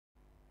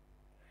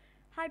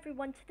Hi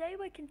everyone, today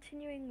we're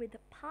continuing with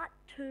part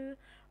 2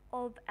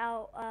 of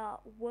our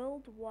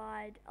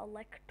worldwide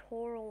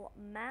electoral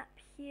map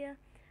here.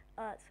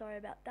 Sorry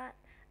about that.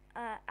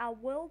 Our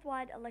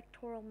worldwide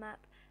electoral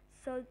map.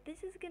 So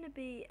this is going to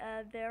be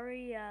a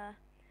very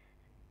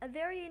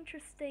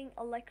interesting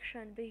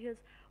election because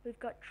we've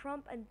got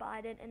Trump and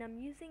Biden, and I'm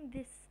using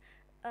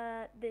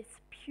this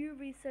Pew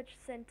Research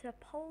Center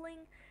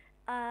polling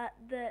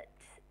that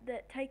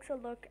takes a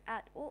look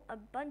at a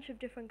bunch of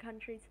different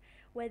countries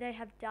where they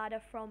have data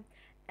from,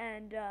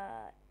 and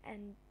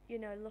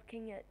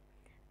looking at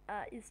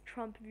is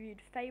Trump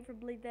viewed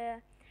favorably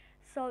there.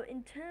 So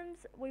in terms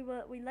we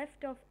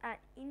left off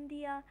at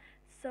India.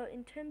 So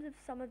in terms of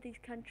some of these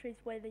countries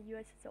where the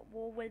US is at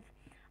war with,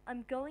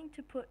 I'm going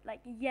to put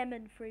like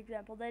Yemen, for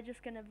example. They're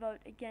just going to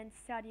vote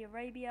against Saudi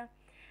Arabia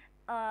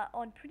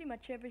on pretty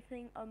much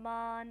everything.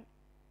 Oman,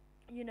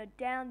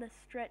 down the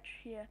stretch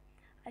here.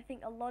 I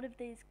think a lot of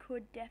these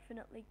could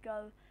definitely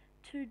go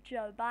to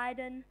Joe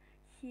Biden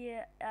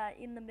here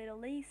in the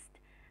Middle East,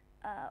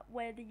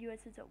 where the US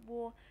is at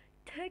war.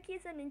 Turkey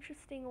is an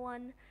interesting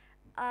one.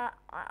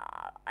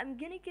 I'm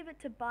going to give it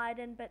to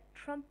Biden, but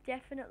Trump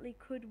definitely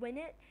could win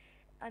it.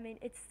 I mean,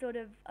 it's sort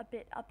of a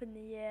bit up in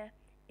the air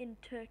in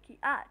Turkey.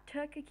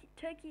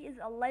 Turkey is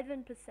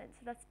 11%, so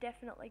that's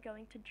definitely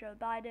going to Joe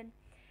Biden.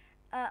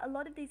 A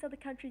lot of these other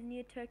countries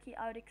near Turkey,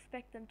 I would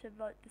expect them to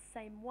vote the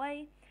same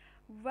way.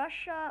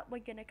 Russia, we're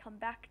going to come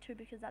back to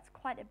because that's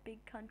quite a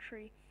big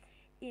country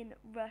in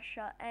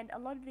Russia. And a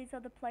lot of these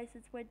other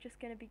places, we're just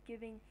going to be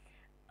giving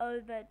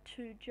over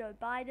to Joe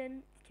Biden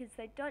because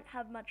they don't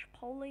have much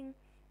polling.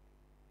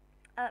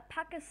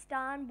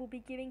 Pakistan will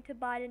be giving to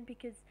Biden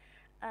because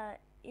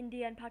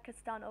India and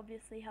Pakistan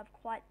obviously have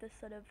quite the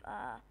sort of,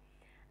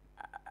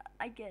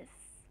 I guess,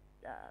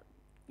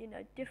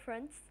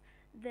 difference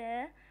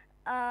there.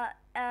 Uh,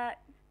 uh,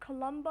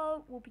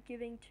 Colombo will be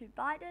giving to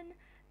Biden.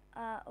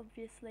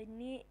 Obviously,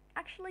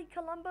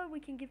 Colombo we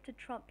can give to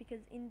Trump because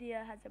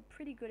India has a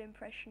pretty good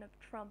impression of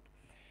Trump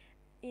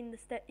in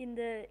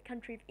the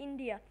country of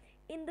India.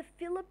 In the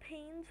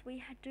Philippines,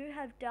 we do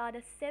have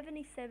data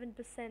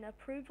 77%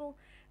 approval,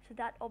 so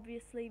that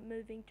obviously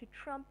moving to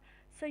Trump.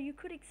 So you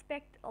could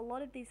expect a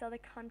lot of these other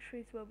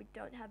countries where we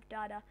don't have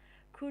data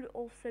could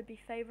also be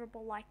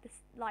favorable,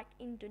 like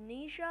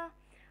Indonesia,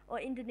 or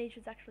Indonesia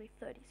is actually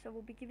 30. So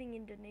we'll be giving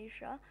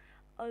Indonesia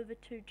over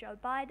to Joe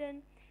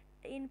Biden.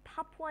 In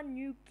Papua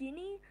New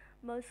Guinea,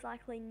 most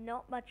likely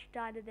not much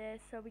data there,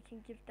 so we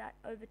can give that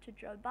over to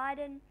Joe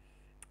Biden.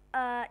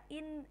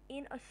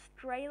 In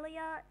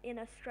Australia,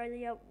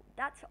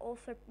 that's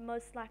also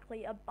most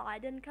likely a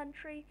Biden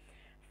country.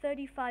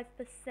 35%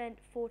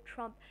 for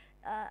Trump.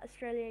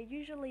 Australia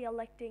usually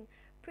electing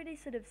pretty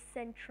sort of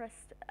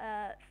centrist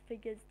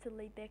figures to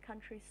lead their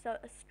country. So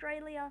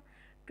Australia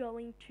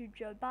going to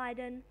Joe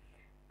Biden.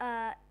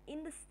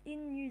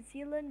 In New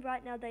Zealand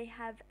right now they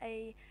have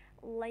a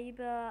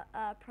Labour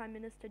Prime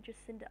Minister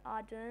Jacinda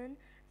Ardern,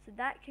 so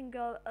that can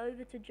go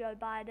over to Joe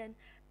Biden.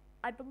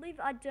 I believe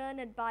Ardern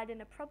and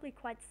Biden are probably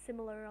quite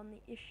similar on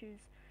the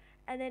issues.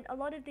 And then a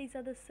lot of these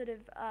other sort of,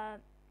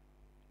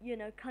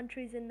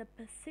 countries in the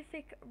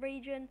Pacific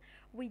region,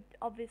 we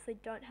obviously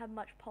don't have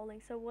much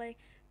polling. So we're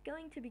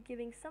going to be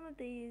giving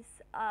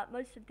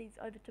most of these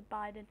over to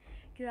Biden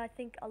because I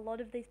think a lot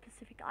of these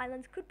Pacific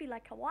islands could be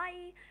like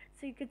Hawaii.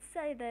 So you could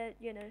say that,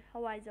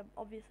 Hawaii is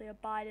obviously a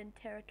Biden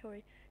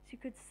territory. So you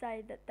could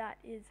say that that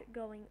is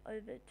going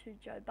over to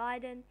Joe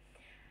Biden.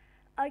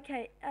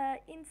 Okay,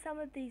 in some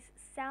of these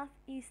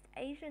Southeast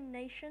Asian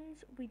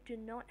nations, we do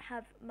not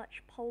have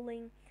much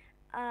polling.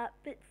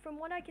 But from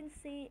what I can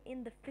see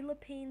in the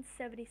Philippines,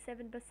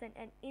 77%,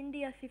 and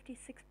India,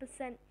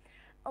 56%,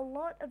 a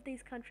lot of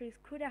these countries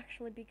could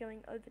actually be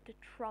going over to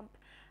Trump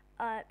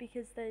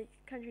because the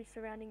countries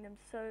surrounding them,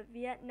 so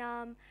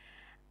Vietnam,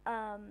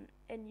 and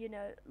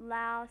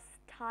Laos,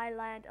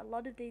 Thailand, a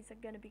lot of these are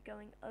going to be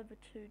going over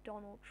to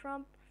Donald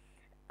Trump.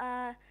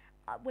 Uh,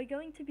 we're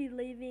going to be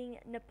leaving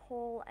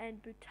Nepal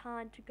and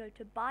Bhutan to go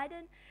to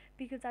Biden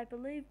because I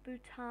believe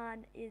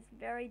Bhutan is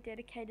very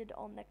dedicated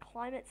on the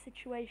climate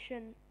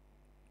situation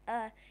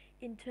uh,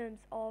 in terms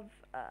of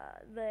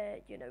their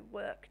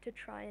work to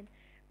try and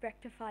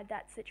rectify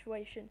that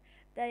situation.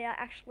 They are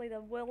actually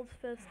the world's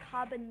first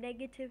carbon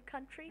negative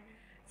country,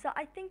 so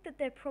I think that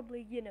they're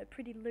probably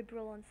pretty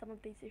liberal on some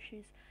of these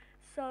issues.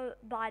 So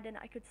Biden,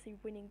 I could see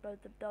winning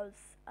both of those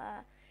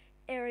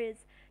areas.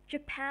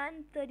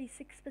 Japan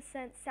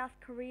 36%, South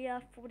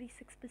Korea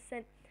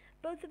 46%.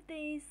 Both of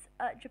these,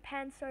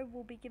 Japan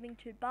will be giving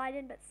to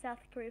Biden, but South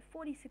Korea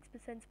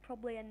 46% is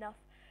probably enough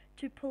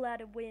to pull out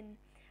a win.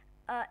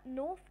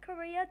 North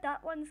Korea,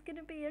 that one's going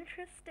to be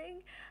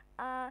interesting.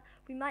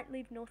 We might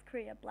leave North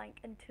Korea blank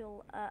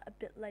until a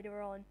bit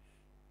later on.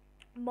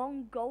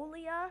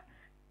 Mongolia,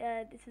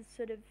 this is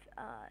sort of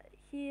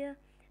here,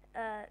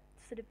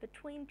 sort of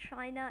between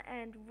China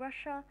and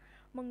Russia.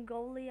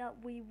 Mongolia,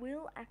 we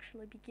will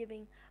actually be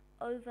giving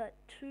over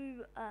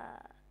to.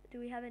 Do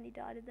we have any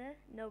data there?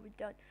 No, we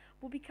don't.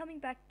 We'll be coming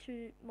back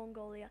to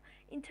Mongolia.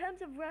 In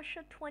terms of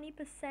Russia,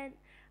 20%.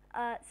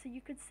 So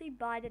you could see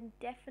Biden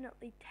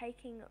definitely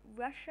taking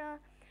Russia,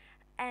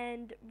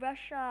 and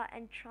Russia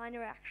and China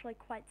are actually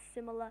quite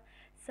similar.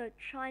 So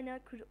China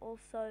could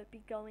also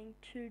be going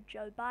to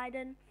Joe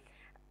Biden,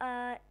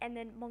 and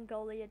then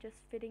Mongolia just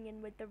fitting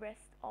in with the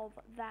rest of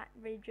that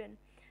region.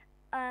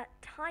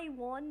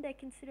 Taiwan, they're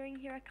considering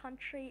here a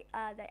country.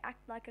 They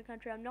act like a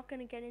country. I'm not going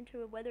to get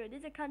into whether it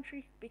is a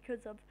country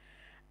because of,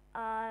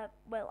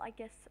 well, I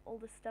guess all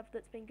the stuff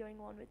that's been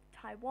going on with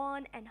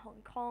Taiwan and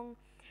Hong Kong.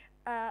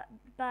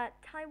 But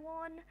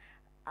Taiwan,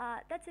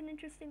 that's an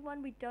interesting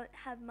one. We don't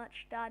have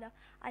much data.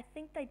 I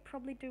think they'd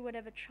probably do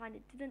whatever China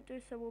didn't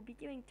do, so we'll be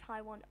giving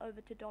Taiwan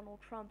over to Donald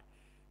Trump.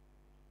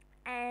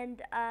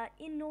 And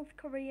in North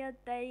Korea,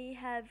 they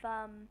have.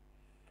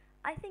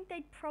 I think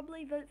they'd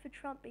probably vote for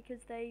Trump because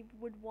they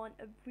would want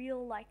a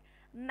real, like,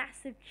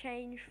 massive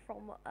change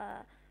from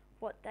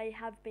what they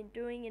have been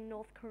doing in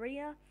North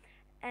Korea.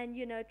 And,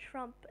 you know,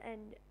 Trump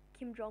and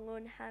Kim Jong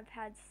un have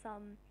had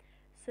some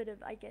sort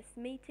of, I guess,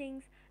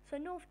 meetings. So,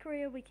 North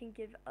Korea, we can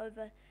give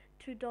over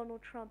to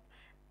Donald Trump.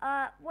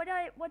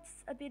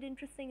 What's a bit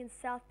interesting in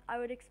South, I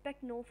would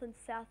expect North and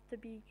South to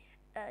be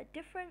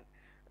different,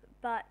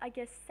 but I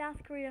guess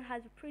South Korea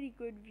has a pretty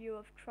good view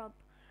of Trump,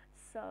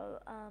 so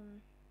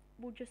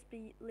we'll just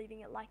be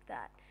leaving it like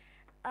that.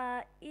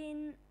 Uh,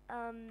 in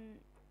um,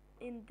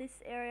 in this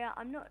area,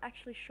 I'm not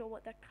actually sure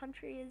what that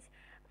country is.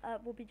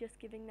 We'll be just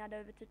giving that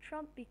over to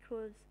Trump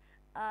because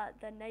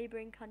the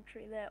neighboring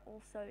country there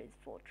also is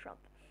for Trump.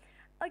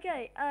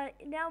 Okay,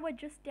 now we're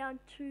just down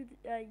to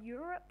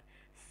Europe.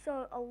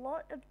 So a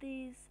lot of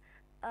these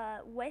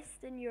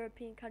Western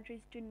European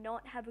countries do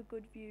not have a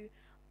good view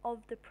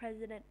of the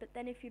president. But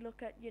then if you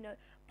look at, you know,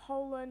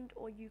 Poland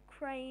or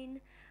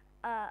Ukraine,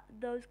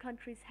 those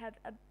countries have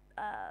a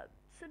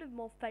sort of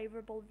more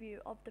favorable view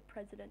of the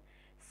president.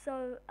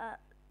 So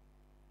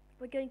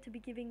we're going to be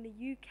giving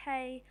the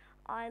UK,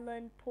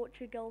 Ireland,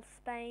 Portugal,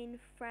 Spain,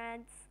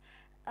 France,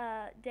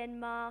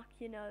 Denmark,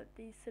 you know,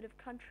 these sort of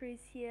countries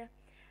here.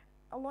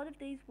 A lot of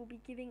these will be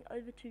giving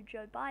over to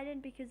Joe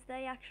Biden because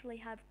they actually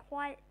have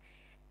quite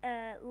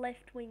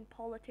left-wing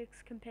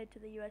politics compared to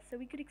the US, so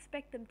we could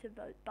expect them to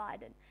vote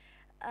Biden.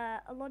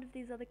 A lot of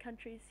these other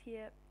countries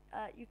here,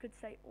 you could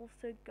say,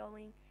 also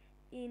going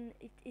in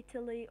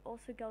Italy,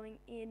 also going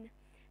in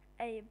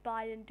a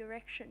Biden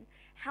direction.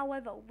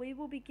 However, we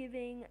will be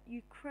giving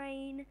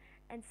Ukraine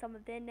and some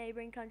of their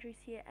neighboring countries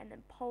here, and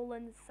then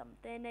Poland, some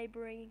of their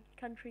neighboring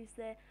countries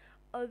there,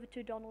 over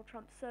to Donald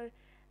Trump. So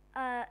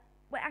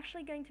we're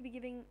actually going to be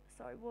giving,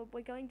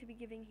 we're going to be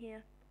giving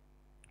here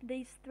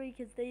these three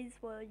because these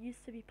were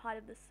used to be part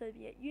of the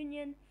Soviet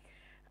Union.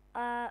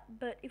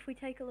 But if we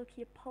take a look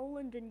here,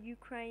 Poland and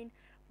Ukraine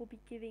will be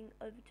giving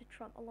over to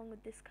Trump along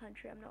with this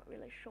country. I'm not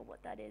really sure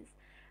what that is.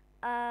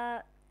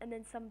 And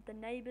then some of the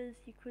neighbors,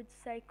 you could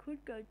say,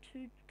 could go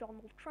to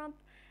Donald Trump.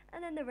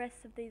 And then the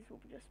rest of these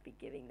will just be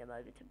giving them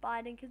over to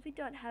Biden because we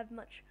don't have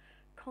much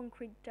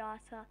concrete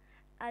data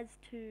as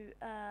to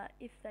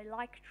if they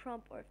like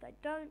Trump or if they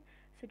don't.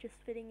 So just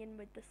fitting in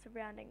with the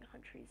surrounding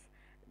countries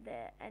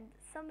there. And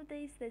some of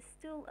these, there's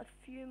still a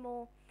few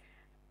more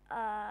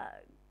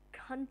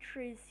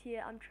countries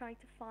here. I'm trying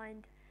to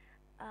find,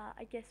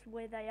 I guess,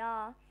 where they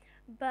are.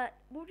 But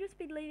we'll just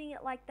be leaving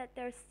it like that.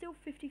 There are still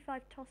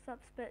 55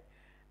 toss-ups, but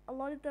a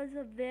lot of those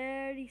are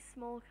very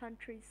small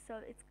countries,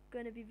 so it's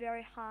going to be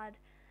very hard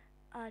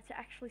to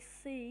actually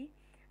see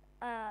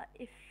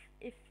if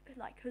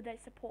like who they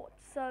support.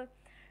 So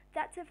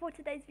that's it for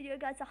today's video,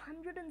 guys.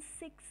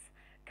 106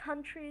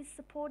 countries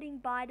supporting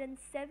Biden,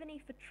 70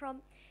 for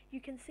Trump. You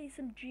can see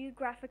some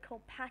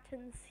geographical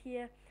patterns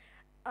here.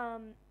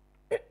 You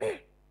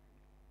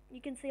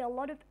can see a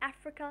lot of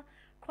Africa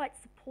quite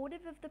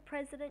supportive of the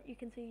president. You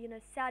can see, you know,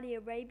 Saudi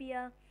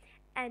Arabia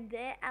and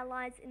their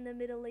allies in the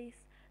Middle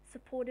East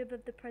supportive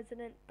of the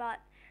president,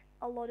 but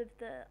a lot of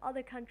the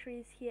other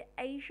countries here,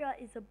 Asia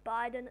is a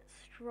Biden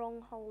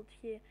stronghold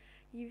here.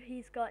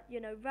 He's got,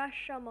 you know,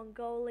 Russia,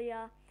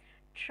 Mongolia,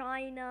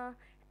 China,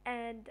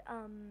 and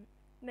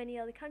many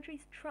other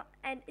countries.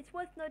 And it's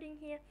worth noting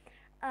here,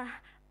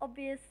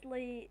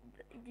 obviously,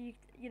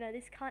 you know,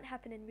 this can't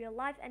happen in real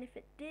life, and if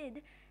it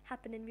did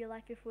happen in real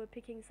life, if we were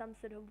picking some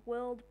sort of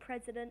world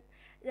president,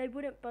 they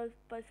wouldn't both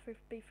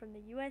be from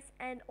the US,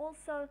 and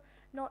also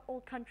not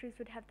all countries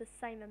would have the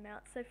same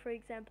amount. So for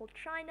example,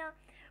 China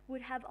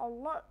would have a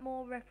lot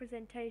more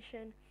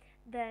representation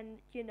than,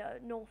 you know,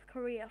 North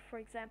Korea, for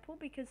example,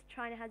 because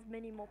China has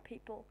many more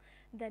people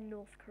than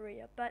North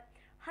Korea. But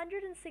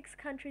 106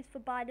 countries for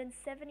Biden,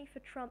 70 for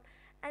Trump,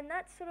 and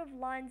that sort of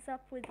lines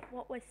up with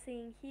what we're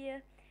seeing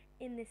here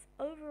in this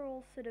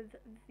overall sort of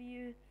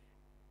view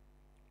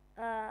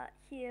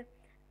here.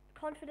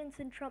 Confidence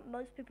in Trump,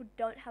 most people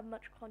don't have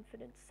much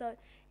confidence, so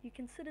you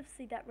can sort of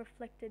see that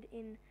reflected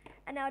in,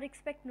 and I would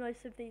expect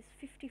most of these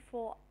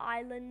 54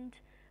 island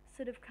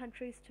sort of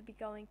countries to be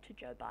going to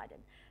Joe Biden.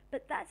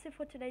 But that's it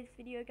for today's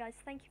video, guys.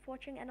 Thank you for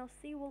watching, and I'll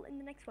see you all in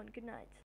the next one. Good night.